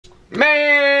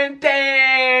Man,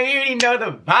 dang, you already know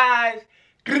the vibes.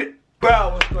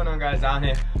 Bro, what's going on, guys? Out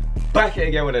here, back here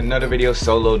again with another video.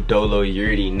 Solo dolo, you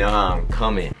already know how I'm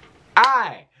coming.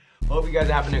 I hope you guys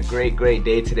are having a great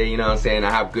day today, you know what I'm saying?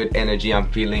 I have good energy, I'm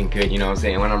feeling good, you know what I'm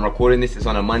saying? When I'm recording this, it's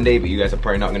on a Monday, but you guys are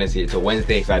probably not gonna see it till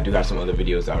Wednesday, so I do have some other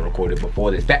videos that I recorded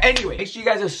before this. But anyway, make sure you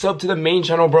guys are subbed to the main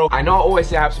channel, bro. I know I always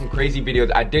say I have some crazy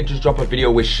videos. I did just drop a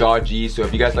video with Shaw G, so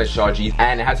if you guys like Shaw G,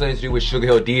 and it has something to do with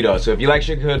Sugarhillddot. So if you like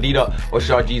Sugarhillddot or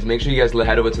Shaw G's, make sure you guys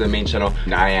head over to the main channel.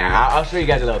 Nah, yeah, I'll show you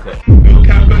guys a little bit. No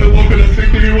cap, better walk in the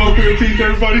 60, walk in the teeth,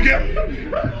 everybody get.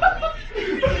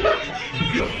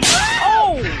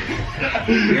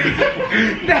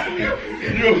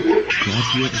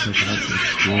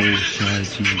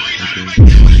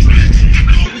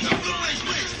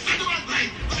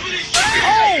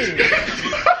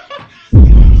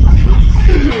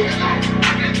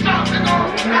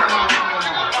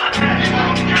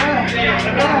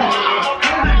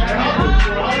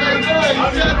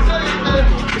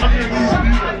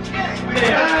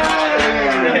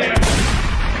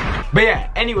 But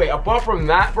yeah, anyway, apart from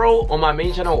that, bro, on my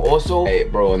main channel also, hey,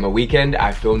 bro, on the weekend,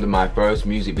 I filmed my first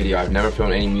music video. I've never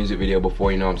filmed any music video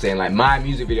before, you know what I'm saying? Like, my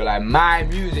music video, like, my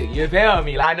music, you feel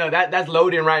me? Like, I know, that's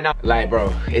loading right now. Like,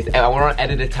 bro, we're on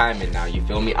edited timing now, you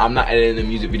feel me? I'm not editing the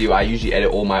music video. I usually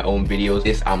edit all my own videos.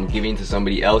 This, I'm giving to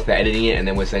somebody else that's editing it, and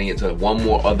then we're sending it to one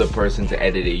more other person to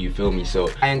edit it, you feel me? So,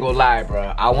 I ain't gonna lie,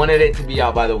 bro. I wanted it to be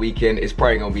out by the weekend. It's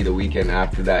probably gonna be the weekend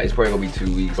after that. It's probably gonna be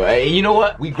 2 weeks. But, hey, you know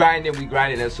what? We grinding,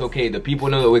 that's okay. The people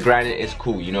know that we're grinding, it's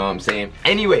cool, you know what I'm saying?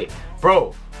 Anyway,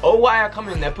 bro, OY are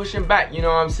coming, they're pushing back, you know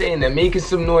what I'm saying? They're making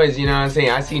some noise, you know what I'm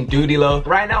saying? I seen DudeyLo.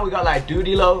 Right now we got like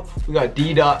DudeyLo, we got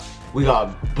D-Dot, we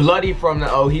got Bloody from the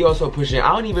O. He also pushing. I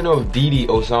don't even know if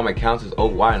Osama counts as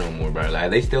OY no more, bro.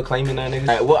 Like, they still claiming that nigga?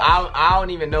 Like, well, I don't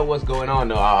even know what's going on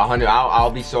though.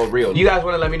 I'll be so real. You guys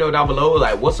want to let me know down below,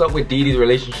 like, what's up with D's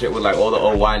relationship with like all the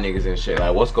OY niggas and shit?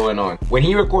 Like, what's going on? When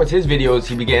he records his videos,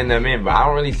 he be getting them in, but I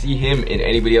don't really see him in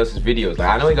anybody else's videos. Like,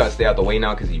 I know he gotta stay out the way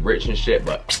now because he's rich and shit,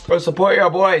 but bro, support your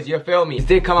boys, you feel me? It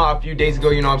did come out a few days ago,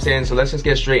 you know what I'm saying? So let's just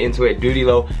get straight into it.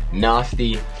 DudeyLo,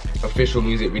 nasty official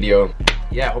music video.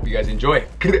 Yeah, I hope you guys enjoy.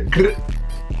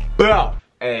 Bro,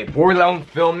 hey, DudeyLo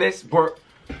filmed this. Bro,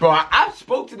 I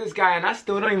spoke to this guy and I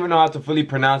still don't even know how to fully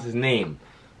pronounce his name.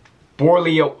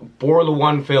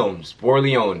 Borleone Films.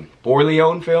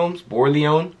 Borleone Films?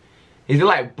 Borleone? Is it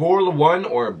like Borleone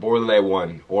or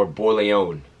Borleone? Or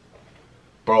Borleone?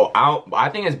 Bro, I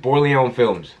think it's Borleone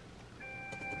Films.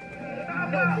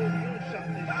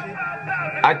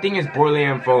 I think it's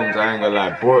Borleone Films, I ain't gonna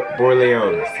lie.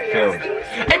 Borleone Films.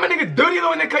 Hey, my nigga,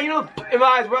 DudeyLo in the cut, you know the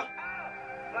vibes, bro.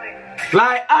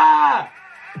 Like,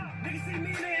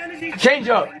 change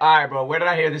up. Alright, bro, where did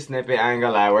I hear this snippet? I ain't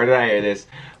gonna lie, where did I hear this?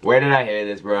 Where did I hear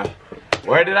this, bro?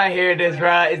 Where did I hear this,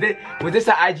 bro? Was this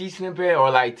an IG snippet or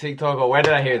like TikTok, or where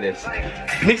did I hear this?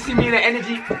 Niggas see me in the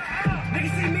energy.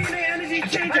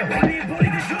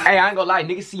 Hey, I ain't gonna lie,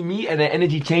 niggas see me and the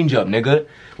energy change up, nigga.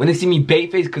 When they see me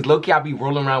bait face, cause low-key I be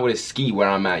rolling around with a ski where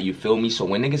I'm at, you feel me? So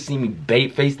when niggas see me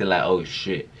bait face, they're like, oh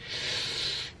shit,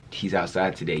 he's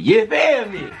outside today. You feel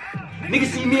me? Niggas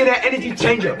see me and that energy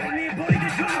change up.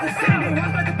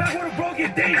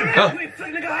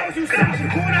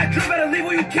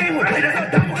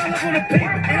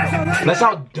 That's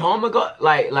how Dahmer got,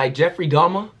 like Jeffrey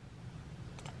Dahmer.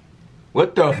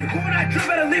 What the?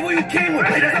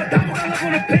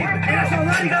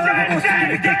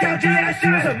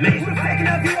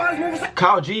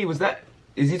 Kyle G, was that?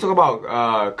 Is he talking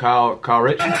about Kyle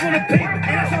Rich?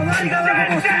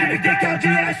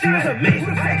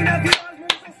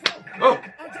 Oh.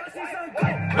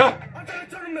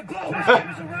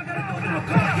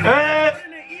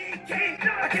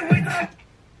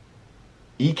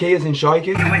 EK is in Shy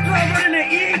Kid?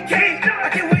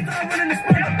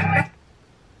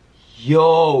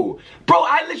 Yo, bro,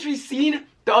 I literally seen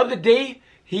the other day,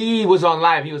 he was on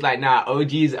live, he was like, nah,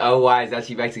 OGs, OYs,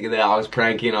 actually back together, I was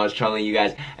pranking, I was trolling you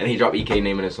guys, and he dropped EK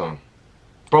name in the song.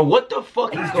 Bro, what the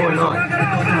fuck is going on?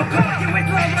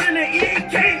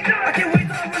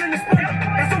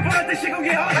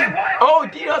 Oh,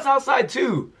 D-Dot's outside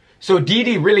too. So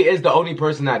DD really is the only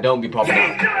person that don't be popping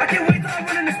out.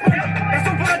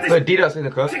 But D-Dot's in the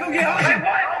club.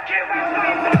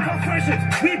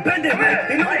 We bend it,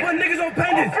 they know what niggas on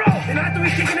pendants. And after we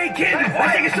kicking they candy,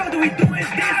 I take a show, do we do is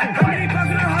dancing. How many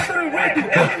pounds in our house are red through?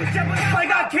 Flight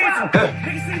got canceled.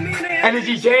 Niggas see me in the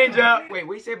energy change up. Wait,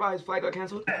 what you say about his flight got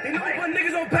canceled? They know what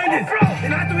niggas on pendants.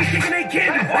 And after we kicking they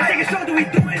candy, I take a show, do we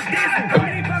do is dancing. How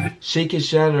many pounds? Shake his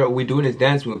shadow, we doing his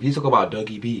dance move. He's talking about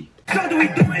Dougie B. So do we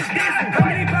do is dancing. How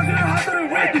many pounds in our house are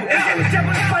red through?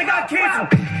 Flight got canceled.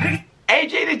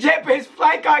 AJ the Jet, but his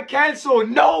flight got canceled.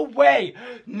 No way.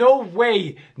 No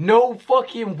way. No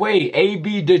fucking way.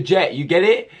 AB the Jet. You get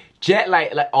it? Jet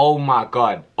like, oh my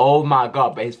god. Oh my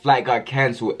god, but his flight got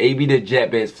canceled. AB the Jet,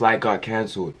 but his flight got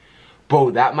canceled.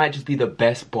 Bro, that might just be the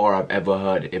best bar I've ever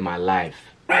heard in my life.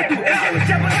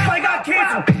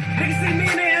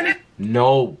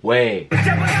 No way.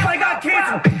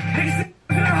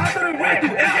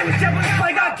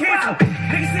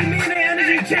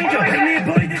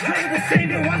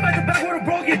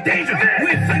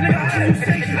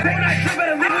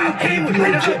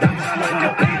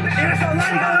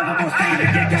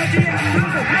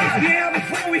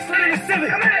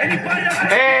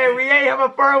 Hey, we ain't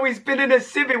having fun, we spinning the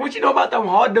Civic. What you know about them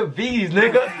Honda V's,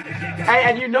 nigga? Hey,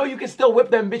 and you know you can still whip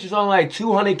them bitches on like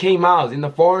 200k miles. In the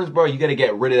foreigns, bro, you gotta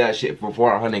get rid of that shit for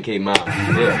 400k miles.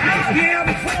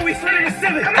 Yeah, we spinning the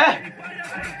Civic.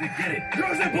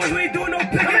 Girls and boys, we ain't doing no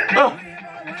picking.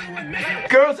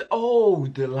 Girls, oh,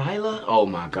 Delilah. Oh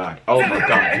my god. Oh my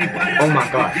god. Oh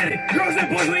my god. Girls and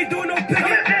boys, we ain't doing no picking.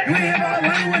 You ain't have all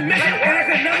line with me. And I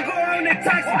could never go around in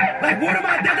taxi. Like, what am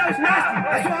I dead? That was nasty.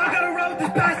 That's why I gotta ride with this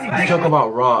passy. Talk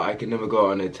about raw. I can never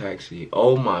go on a taxi.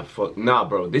 Oh my fuck. Nah,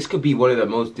 bro. This could be one of the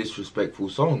most disrespectful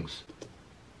songs.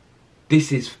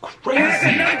 This is crazy. And I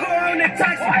could never go around in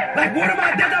taxi. Like, what am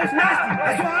I dead? That was nasty.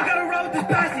 That's why I gotta ride with this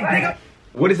passy.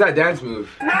 What is that dance move?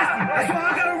 Nasty. That's why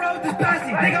I gotta roll with this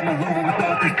passy. Think I'm a lover with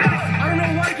all this. I don't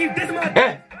know why I keep this my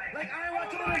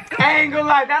like I ain't gonna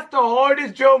lie, that's the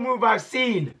hardest drill move I've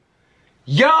seen.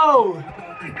 Yo! I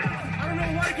don't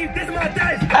know why I keep this my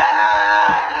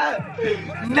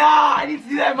Nah, I need to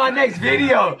do that in my next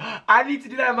video. I need to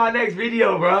do that in my next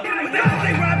video, bro.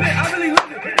 I really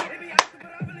love it.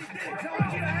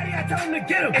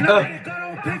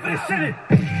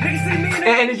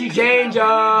 Energy change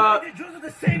up.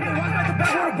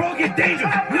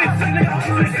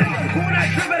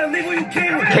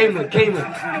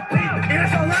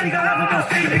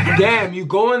 Damn, you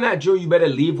go on that drill, you better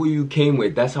leave where you came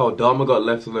with. That's how Dharma got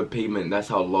left on the pavement. That's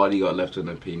how Lottie got left on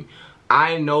the pavement.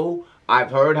 I know,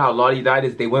 I've heard how Lottie died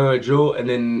is they went on a drill and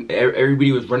then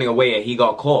everybody was running away and he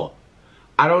got caught.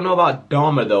 I don't know about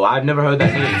Dharma though. I've never heard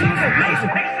that name.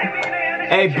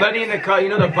 Hey, Bloody in the cut, you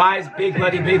know the vibes, big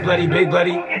bloody, big bloody, big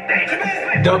bloody.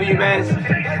 W mans,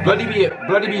 bloody be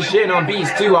shitting on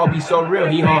beats too. I'll be so real,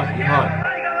 he hard, he hard.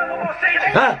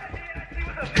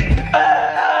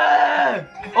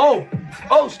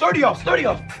 Oh, sturdy off.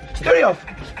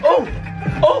 Oh.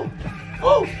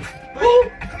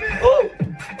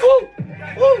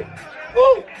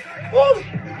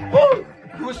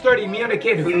 Who's sturdy? Me or the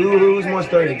kid? Who's more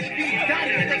sturdy?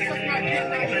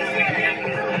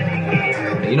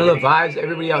 You know the vibes,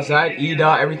 everybody outside,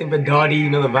 E-Dot, everything but Dotty, you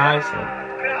know the vibes.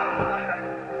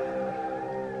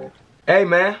 Hey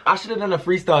man, I should have done a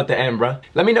freestyle at the end, bruh.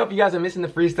 Let me know if you guys are missing the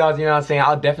freestyles, you know what I'm saying?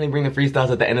 I'll definitely bring the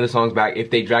freestyles at the end of the songs back if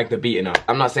they drag the beat enough.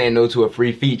 I'm not saying no to a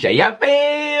free feature, you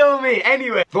feel me?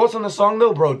 Anyway, thoughts on the song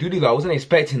though, bro? DudeyLo, I wasn't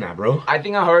expecting that, bro. I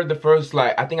think I heard the first,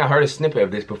 I think I heard a snippet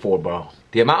of this before, bro.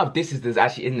 The amount of disses that's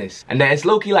actually in this. And then it's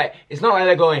low-key like, it's not like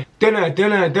they're going, dunna,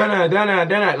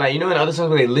 like, you know in other songs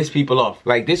where they list people off.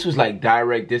 Like, this was like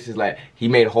direct, this is like, he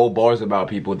made whole bars about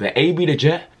people. The AB the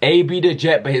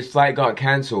Jet, but his flight got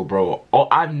cancelled, bro. Oh,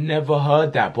 I've never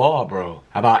heard that bar, bro,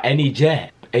 about any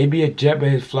jet. AB a jet, but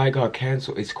his flight got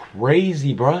cancelled. It's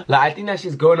crazy, bro. Like, I think that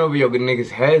shit's going over your niggas'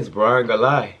 heads, bro. I ain't gonna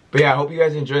lie. But yeah, I hope you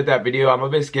guys enjoyed that video. I'm a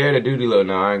bit scared of DudeyLo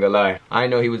now, I ain't gonna lie. I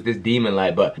know he was this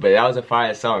demon-like, but that was a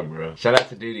fire song, bro. Shout out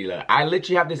to DudeyLo. I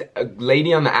literally have this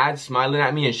lady on the ad smiling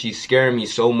at me and she's scaring me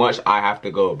so much I have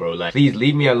to go, bro. Like, please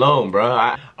leave me alone,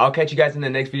 bro. I'll catch you guys in the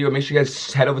next video. Make sure you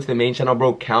guys head over to the main channel,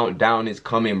 bro. Countdown is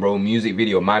coming, bro. Music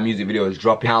video. My music video is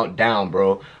dropping. Countdown,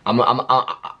 bro. I'm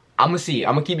gonna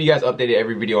keep you guys updated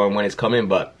every video on when it's coming,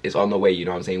 but it's on the way, you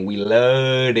know what I'm saying? We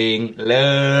loading.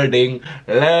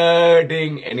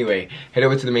 Anyway, head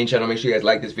over to the main channel, make sure you guys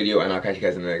like this video, and I'll catch you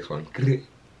guys in the next one.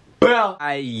 Well,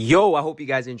 yo, I hope you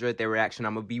guys enjoyed the reaction.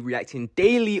 I'm gonna be reacting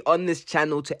daily on this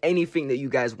channel to anything that you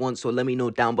guys want, so let me know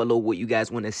down below what you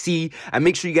guys want to see, and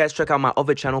make sure you guys check out my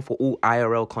other channel for all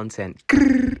IRL content.